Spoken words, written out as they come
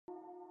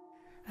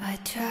I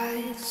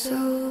tried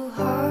so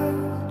hard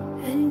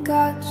and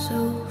got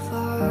so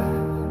far,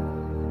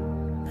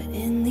 but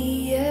in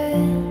the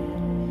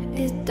end,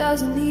 it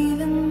doesn't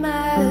even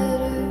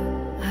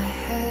matter. I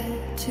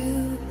had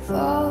to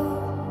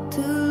fall to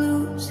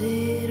lose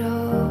it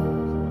all,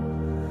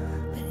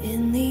 but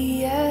in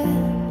the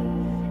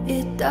end,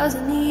 it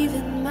doesn't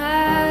even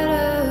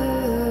matter.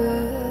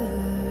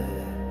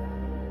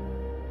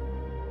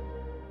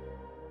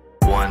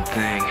 One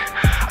thing,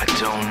 I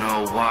don't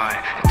know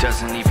why. It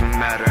doesn't even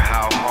matter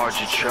how hard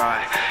you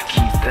try.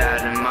 Keep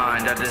that in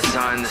mind. I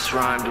designed this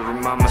rhyme to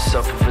remind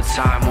myself of a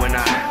time when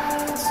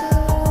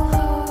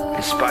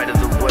in spite of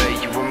the way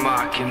you were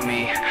mocking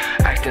me,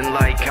 acting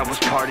like I was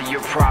part of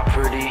your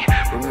property,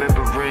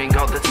 remembering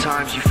all the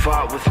times you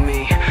fought with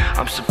me,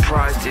 I'm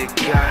surprised it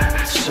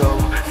got so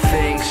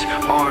things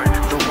aren't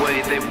the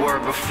way they were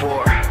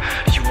before.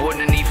 You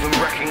wouldn't even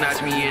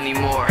recognize me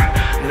anymore.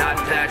 Not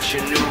that you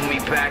knew me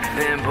back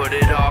then, but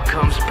it all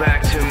comes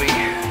back to me.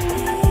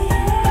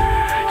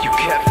 You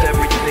kept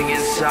everything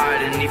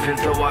inside, and even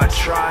though I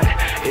tried,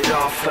 it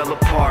all fell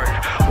apart.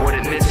 What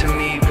it meant to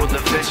me will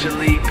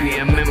eventually be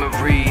a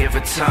memory of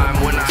a time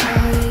when I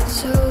tried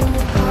so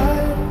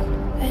hard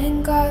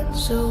and got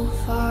so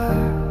far,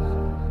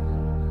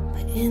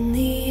 but in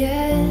the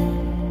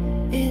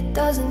end, it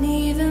doesn't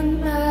even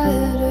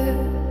matter.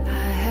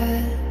 I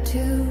had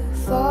to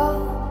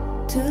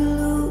fall to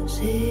lose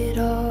it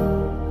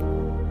all,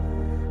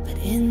 but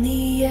in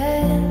the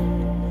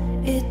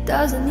end, it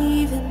doesn't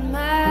even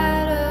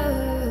matter.